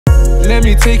Let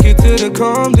me take you to the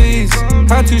calm days.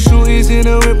 Had 2 shorties in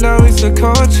a whip, now it's a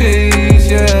car chase,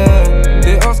 yeah.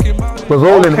 They asking about. We're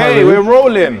rolling, okay, Harry. we're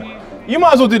rolling. You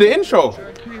might as well do the intro.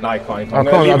 No, you can't. I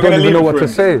don't even know what to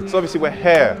say. So obviously we're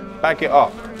here, back it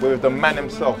up. We're with the man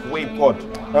himself, Wave God,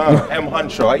 M.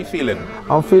 Huncho. How you feeling?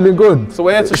 I'm feeling good. So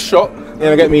we're here to shop. You're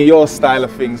gonna get me your style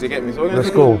of things. You get me? So we're gonna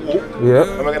Let's go. Yeah.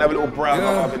 And we're gonna have a little brown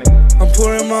up in it. I'm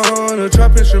pouring my heart on a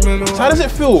trap instrumental. So how does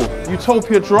it feel?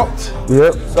 Utopia dropped.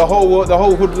 Yep. The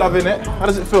whole hood loving it. How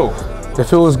does it feel? It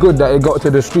feels good that it got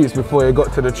to the streets before it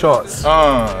got to the charts.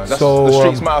 So the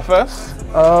streets matter first?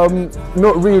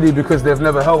 Not really, because they've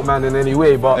never helped man in any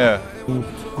way, but yeah.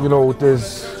 You know,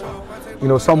 there's, you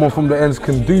know, someone from the ends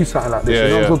can do something like this. Yeah, you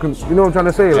know what I'm talking, you know what I'm trying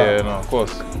to say? Like? Yeah, no, of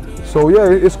course. So yeah,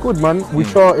 it's good, man. We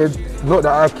charted, not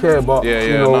that I care, but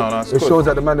you know, it shows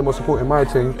that the man was supporting my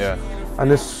thing. Yeah.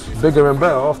 And it's bigger and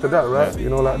better after that, right? Yeah. You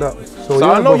know, like that. So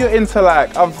yeah, I know you're into,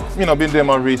 like, I've been doing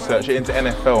my research. You're into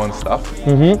NFL and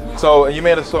stuff. So you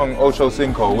made a song, Ocho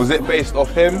Cinco. Was it based off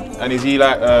him? And is he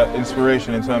like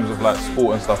inspiration in terms of like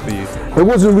sport and stuff for you? It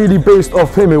wasn't really based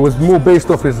off him. It was more based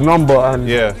off his number, and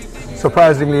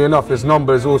surprisingly enough, his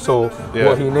number is also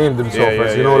what he named himself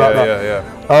as. You know, like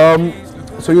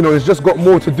that. So you know, it's just got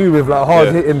more to do with like hard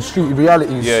hitting street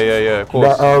realities. Of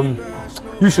course. That,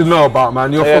 you should know about,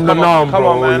 man. You're from the Nam, bro. Come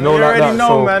on, man. You know, you like already that,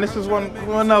 know, man. This is one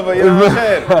another, you know what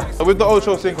I'm saying? So with the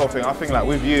Ocho Cinco thing, I think like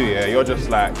with you, you're just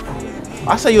like,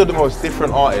 I say you're the most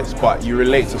different artist, but you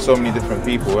relate to so many different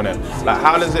people, innit? Like,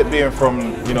 how does it being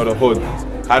from, you know, the hood,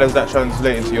 how does that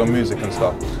translate into your music and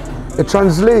stuff? It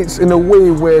translates in a way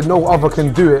where no other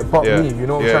can do it but me, you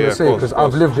know what I'm trying to say? Because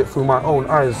I've lived it through my own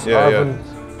eyes.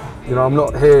 You know, I'm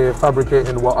not here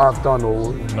fabricating what I've done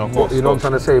or you know what I'm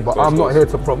trying to say, but I'm not here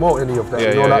to promote any of that,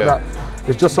 you know, like that.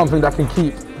 It's just something that can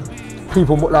keep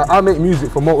people, like, I make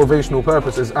music for motivational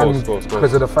purposes and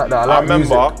because of the fact that I like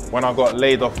music. I remember when I got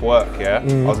laid off work, I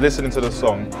was listening to the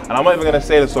song, and I'm not even going to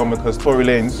say the song because Tory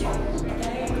Lanez.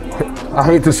 I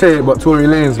hate to say it, but Tory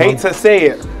Lanez, man. Hate to say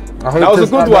it. That was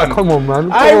a good one. Come on,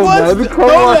 man. I'm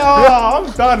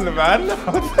done, man.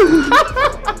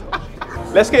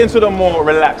 Let's get into the more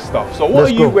relaxed stuff. So what are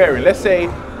you wearing? Let's say,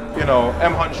 you know,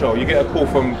 M. Huncho, you get a call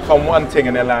from one thing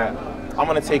and they're like, I'm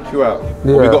gonna take you out.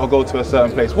 We gotta go to a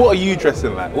certain place. What are you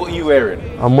dressing like? What are you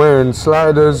wearing? I'm wearing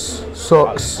sliders,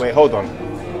 socks. Wait, hold on.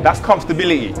 That's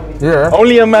comfortability. Yeah.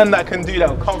 Only a man that can do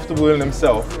that comfortable in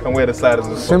himself can wear the sliders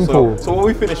and socks. Simple. So what are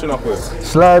we finishing off with?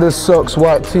 Sliders, socks,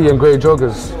 white tee and grey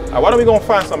joggers. Why don't we go and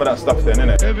find some of that stuff then,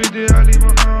 innit? Every day I leave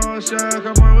my house,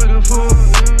 come on with a fool.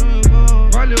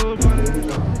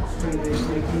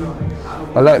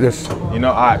 I like this. You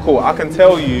know, alright, cool. I can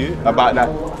tell you about that.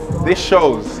 This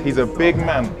shows he's a big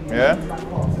man,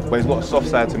 but he's got a soft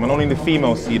side to him, and only the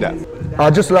females see that. I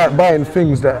just like buying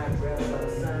things that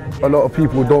a lot of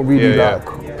people don't really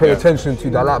pay attention to,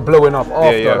 that like blowing up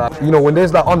after. Like, you know, when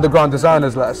there's like underground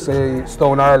designers, like say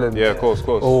Stone Island. Yeah, of course.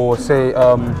 Or say,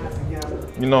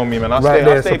 you know me, man. I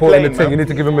stay supporting playing, the thing. You need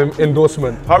to give him an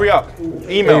endorsement. Hurry up.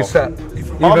 Email. ASAP.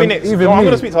 Harvey Nicks. I'm going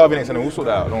to speak to Harvey Nicks and we'll sort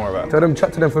that out. Don't worry about it. Tell them,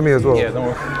 chat to them for me as well. Yeah, don't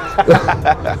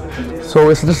worry. So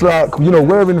it's just like, you know,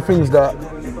 wearing things that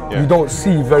you don't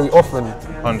see very often.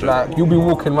 100. Like, you'll be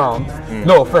walking around,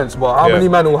 no offense, but how many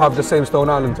men will have the same Stone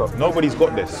Island top? Nobody's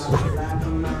got this.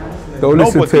 Don't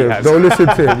listen to him. Don't listen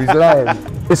to him. He's lying.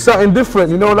 It's something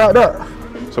different, you know, like that.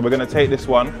 So we're going to take this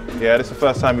one. Yeah, this is the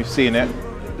first time you've seen it.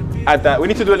 Add that. We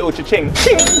need to do a little cha-ching.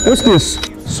 What's this?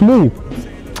 Small.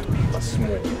 That's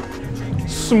small.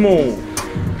 Small.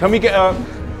 Can we get a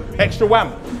extra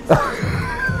wham?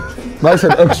 I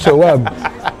said extra wham.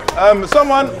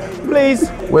 Someone, please.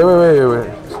 Wait.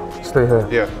 Stay here.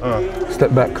 Yeah.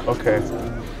 Step back. Okay.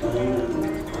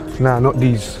 Nah, not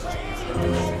these.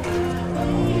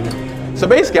 So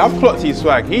basically, I've clocked his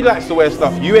swag. He likes to wear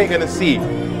stuff you ain't gonna see.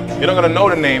 You're not gonna know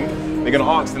the name. You're gonna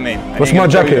ask the name. What's my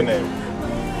jacket?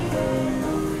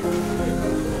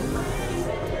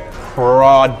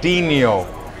 Pradinho.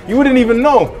 You wouldn't even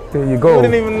know. There you go. You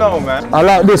wouldn't even know, man. I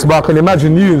like this, but I can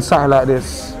imagine you in something like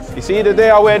this. You see, the day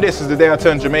I wear this is the day I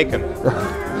turn Jamaican.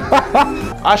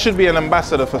 I should be an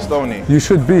ambassador for Stoney. You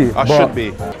should be. I should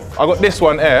be. I got this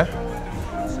one here.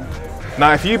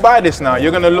 Now, if you buy this now,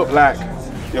 you're gonna look like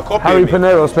you're copying Harry me.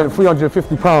 Pinero spent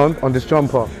 £350 on this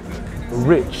jumper.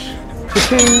 Rich.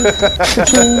 Cha-ching,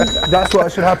 cha-ching. That's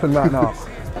what should happen right now.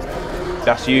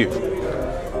 That's you.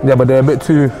 Yeah, but they're a bit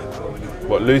too.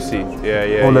 What, Lucy?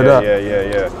 Yeah. All of that.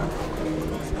 Yeah.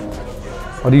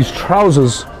 Are these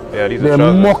trousers? Yeah, these are trousers.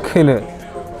 They're mocking it.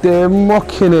 They're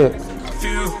mocking it.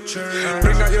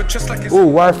 Oh,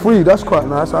 Y3, that's quite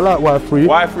nice. I like Y3.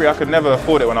 Y3, I could never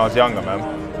afford it when I was younger, man.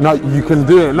 Now you can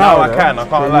do it now. I can, I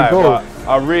can't lie. But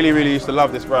I really used to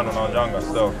love this brand when I was younger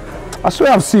still. I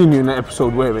swear I've seen you in an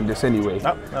episode wearing this anyway.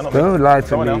 No, not Don't me. lie to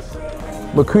Someone me. else.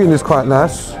 McQueen is quite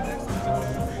nice.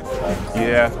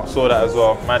 Yeah, I saw that as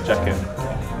well. Mad jacket.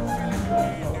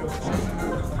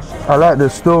 I like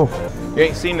this still. You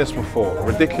ain't seen this before.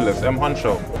 Ridiculous.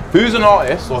 Huncho. Who's an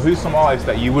artist or who's some artist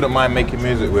that you wouldn't mind making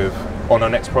music with on a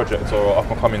next project or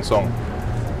up and coming song?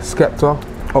 Skepta,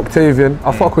 Octavian.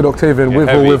 I fuck with Octavian with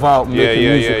heavy. or without making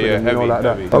music with him, heavy, you know, like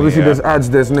heavy. that. Obviously, there's ads,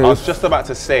 there's I was Nath. just about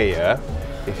to say, yeah,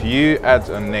 if you add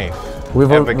a Nath, We've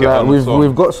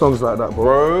got songs like that,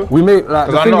 bro. We make like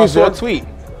the because I thing know I is, saw a tweet.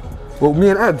 well, me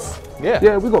and Ads.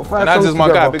 Yeah, we got 5 and Ads songs is my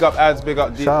together. guy. Big up Ads, big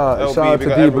up Shout out LB, big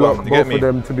to up D everyone. Block, You get both me? of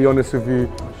them. To be honest with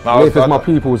you, No, Nath is my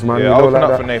people's man. Yeah, you I know, opened like up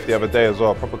that. for Nath the other day as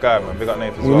well. Proper guy, man. Big up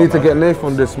Nath as well. You need to man. get Nath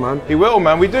on this, man. He will,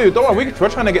 man. We do. Don't worry. We're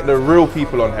trying to get the real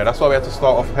people on here. That's why we had to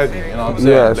start off heavy. You know what I'm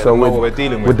saying? Yeah, Let so them know what we're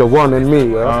dealing with the one and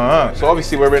me, yeah. So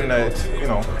obviously we're in the, you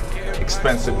know,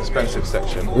 expensive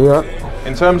section. Yeah.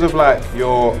 In terms of like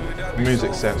your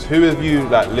music sense, who have you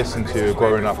like listened to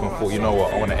growing up and thought, you know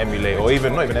what, I want to emulate, or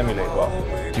even not even emulate,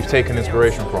 but you've taken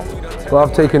inspiration from? Well,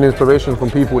 I've taken inspiration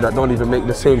from people that don't even make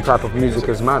the same type of music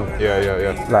as man.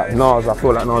 Yeah. Like Nas, I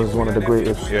feel like Nas is one of the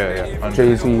greatest. Yeah.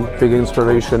 Jay-Z, big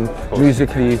inspiration.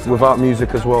 Musically, without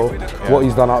music as well. Yeah. What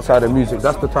he's done outside of music,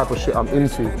 that's the type of shit I'm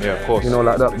into. Yeah, of course. You know,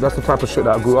 like that. That's the type of shit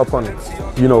that I grew up on.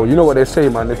 You know what they say,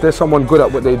 man. If there's someone good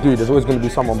at what they do, there's always going to be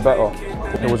someone better.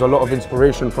 There was a lot of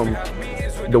inspiration from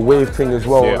the wave thing as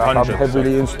well. Yeah, like I'm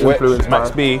heavily influenced by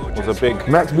Max B was a big.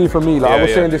 Max B for me, like I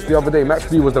was saying this the other day, Max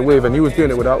B was the wave and he was doing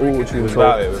it without auto-tune.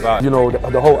 Without it. You know,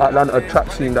 the whole Atlanta trap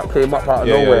scene that came up out of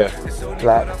nowhere.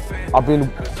 Like, I've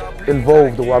been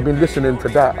involved, or I've been listening to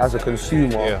that as a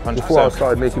consumer before I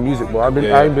started making music, but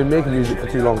I ain't been making music for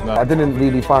too long. No. I didn't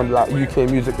really find like UK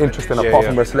music interesting apart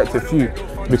from a selected few,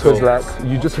 because like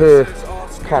you just hear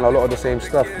kind of a lot of the same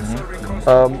stuff.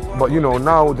 But you know,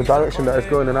 now the direction that it's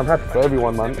going, and I'm happy for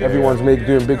everyone, man. Everyone's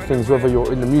doing big things, whether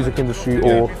you're in the music industry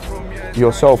or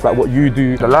yourself, like what you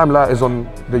do. The limelight is on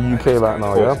the UK right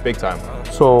now, big time.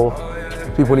 So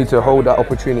people need to hold that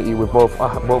opportunity with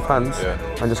both hands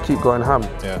and just keep going ham.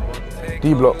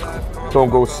 D Block, don't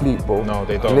go sleep, bro. No,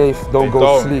 they don't. Nath, don't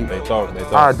go sleep. They don't.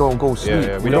 I don't go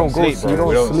sleep. We don't go sleep, bro.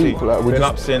 We don't sleep. Like, we've been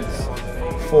up since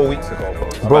 4 weeks ago,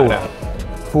 bro.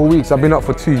 4 weeks. I've been up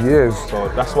for 2 years. So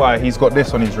that's why he's got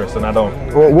this on his wrist and I don't.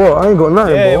 What? I ain't got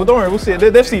nothing, bro. Well, don't worry. We'll see it.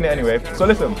 They've seen it anyway. So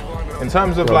listen, in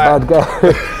terms of like. Bad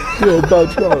guy. You're a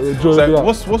bad guy.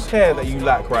 So what's hair that you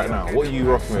like right now? What are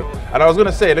you rocking with? And I was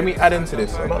gonna say, let me add into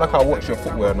this. Not like I watch your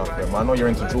footwear or nothing, man. I know you're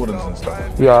into Jordans and stuff.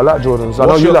 Yeah, I like Jordans. I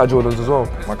know you like Jordans as well.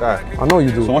 My guy. I know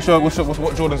you do. So what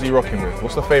Jordans are you rocking with?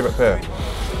 What's the favourite pair?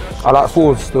 I like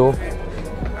 4s still.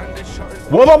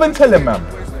 What have I been telling, man?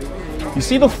 You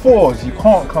see the 4s, you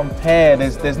can't compare.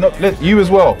 There's no, you as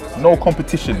well. No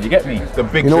competition. You get me? The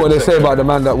big. You know what they say about the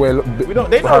man that wear? They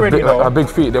know already though. Big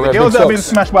feet. They wear big socks. Girls that have been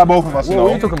smashed by both of us. What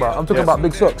are you talking about? I'm talking about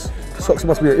big socks. Socks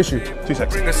must be an issue. 2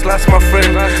 seconds. Bring a slice, my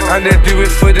friend, and they do it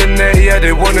for the net. Yeah,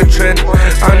 they want a trend, and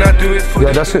I do it for.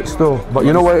 Yeah, that's it still. But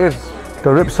you know what it is?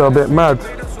 The rips are a bit mad.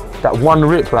 That one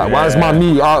rip, like, why is my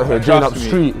knee out here doing up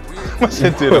street? What's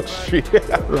it doing up street?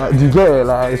 Like, do you get it?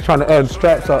 Like, it's trying to earn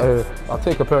stripes out here. I'll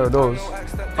take a pair of those.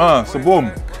 So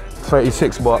boom.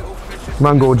 36, but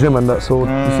man go gym and that, so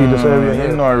you see this area here?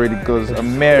 You know it really goes a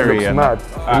Mary. It looks mad.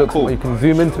 It looks cool. You can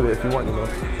zoom into it if you want, you know.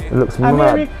 It looks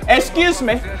mad. Excuse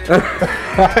me.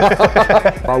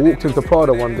 I walked into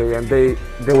Prada one day and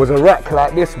there was a rack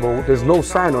like this, bro. There's no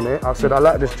sign on it. I said, I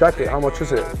like this jacket. How much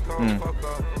is it?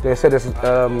 They said it's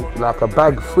like a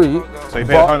bag free. So you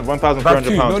paid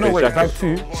 £1,300 No, wait, bag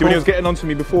 2. See, when he was getting onto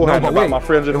me beforehand about my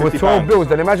 £350. It was 12 bills.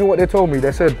 Then imagine what they told me.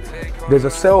 They said, there's a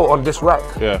sale on this rack.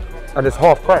 Yeah. And it's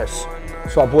half price.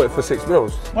 So I bought it for 6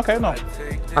 bills. Okay, no.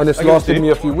 And it's lasted me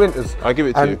a few winters. I give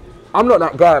it to you. I'm not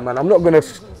that guy, man. I'm not gonna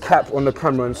cap on the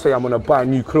camera and say I'm gonna buy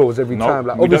new clothes every time.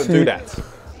 Like, we don't do that.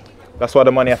 That's why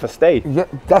the money has to stay. Yeah,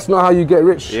 that's not how you get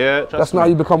rich. Yeah, that's not how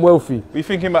you become wealthy. We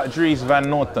thinking about Dries Van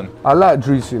Noten. I like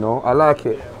Dries, you know. I like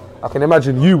it. I can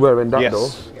imagine you wearing that though.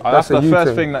 That's the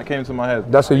first thing that came to my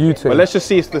head. That's a U thing. But let's just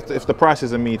see if the price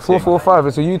is a me thing. 445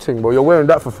 is a U thing, bro. You're wearing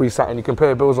that for free satin. You can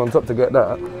pay bills on top to get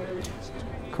that.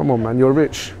 Come on, man. You're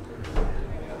rich.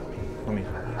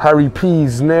 Harry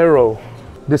P's Nero.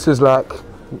 This is like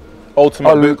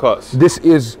ultimate boot cuts. This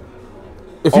is,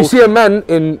 if you see a man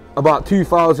in about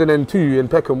 2002 in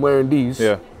Peckham wearing these,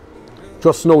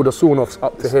 just know the sawn-off's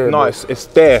up to here. No, it's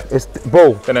there. It's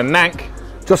bro. Then a nank.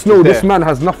 Just know this man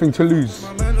has nothing to lose.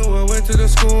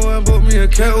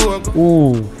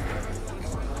 Ooh,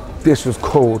 this is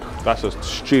cold. That's a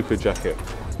stupid jacket.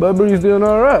 Burberry's doing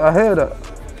all right. I hear that.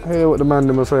 I hear what the man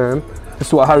them are saying. This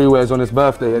is what Harry wears on his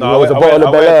birthday. And no,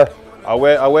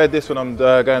 I wear this when I'm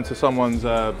going to someone's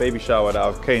baby shower that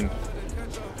I've caned.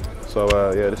 So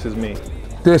yeah, this is me.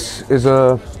 This is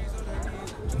the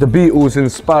Beatles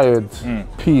inspired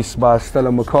piece by Stella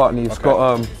McCartney. It's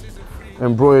got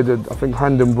embroidered, I think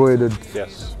hand embroidered.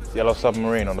 Yes, Yellow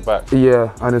Submarine on the back.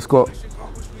 Yeah, and it's got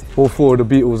all 4 of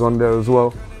the Beatles on there as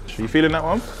well. You feeling that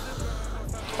one?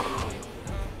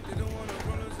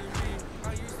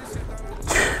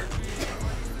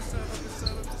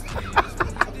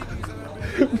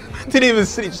 Didn't even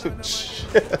see it, just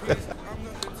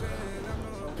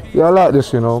yeah, I like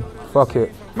this, you know. Fuck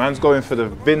it. Man's going for the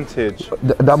vintage.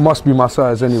 That must be my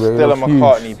size anyway. Stella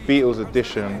McCartney Beatles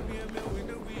edition.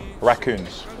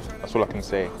 Raccoons. That's all I can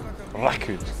say.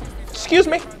 Raccoons. Excuse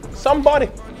me, somebody.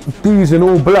 These in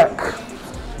all black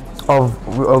of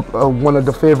one of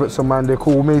the favourites of mine. They're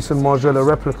called Mason Margiela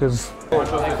replicas.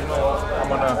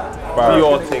 I'm on a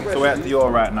Dior thing, so we're at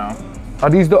Dior right now. Are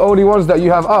these the only ones that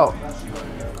you have out?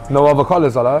 No other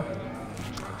colours, are there?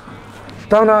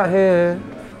 Down out here.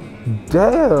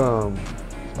 Damn.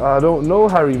 I don't know,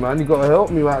 Harry, man. You gotta help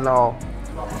me right now.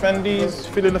 Fendi's,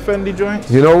 feeling the Fendi joint?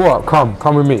 You know what? Come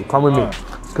with me. Come with me.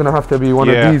 It's gonna have to be one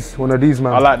of these,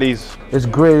 man. I like these. It's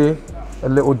grey, a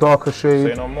little darker shade.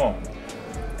 Say no more.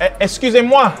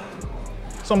 Excusez-moi,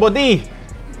 somebody.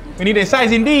 We need a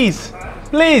size in these,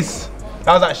 please.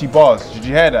 That was actually bars. Did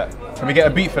you hear that? Can we get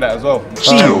a beat for that as well?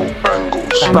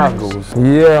 Bangles.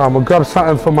 Yeah, I'm gonna grab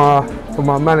something for my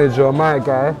manager, my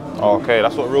guy. Okay,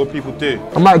 that's what real people do.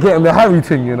 I might get him the Harry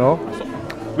thing, you know.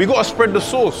 We gotta spread the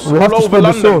sauce. We have to spread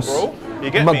the sauce, bro. You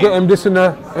get me? Get him this in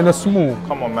a small.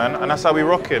 Come on, man, and that's how we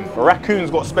rocking. Raccoons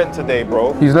got spent today,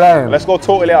 bro. He's lying. Let's go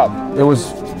total it up. It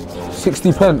was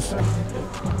 60 pence.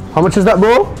 How much is that,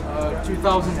 bro?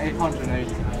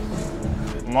 2,880.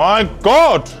 My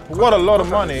God, what a lot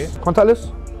of money. Contactless?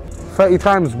 30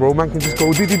 times, bro. Man can just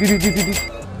go di.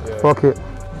 Fuck it.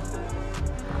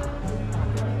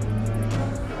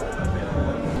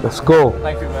 Let's go.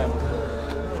 Thank you, man.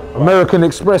 American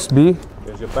Express, B.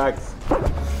 There's your bags.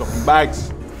 Shopping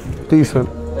bags. Decent.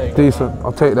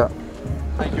 I'll take that.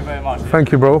 Thank you very much.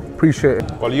 Thank you, bro. Appreciate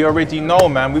it. Well, you already know,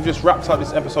 man. We've just wrapped up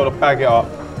this episode of Bag It Up.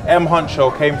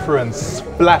 Huncho came through and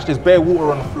splashed his bare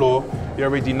water on the floor. You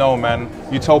already know, man.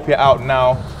 Utopia out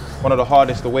now. One of the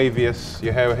hardest, the waviest.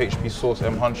 Your hair with HP Sauce,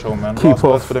 Huncho, man. Keep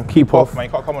off. For them. Keep off, man.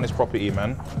 You can't come on this property,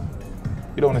 man.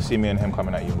 You don't want to see me and him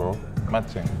coming at you, bro. Mad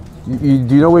thing.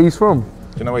 Do you know where he's from? Do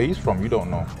you know where he's from? You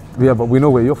don't know. Yeah, but we know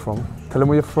where you're from. Tell him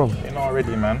where you're from. You know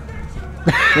already, man.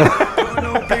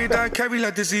 Carry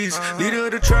like disease. Leader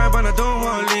of the tribe and I don't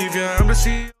want to leave, yeah. I'm the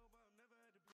CEO.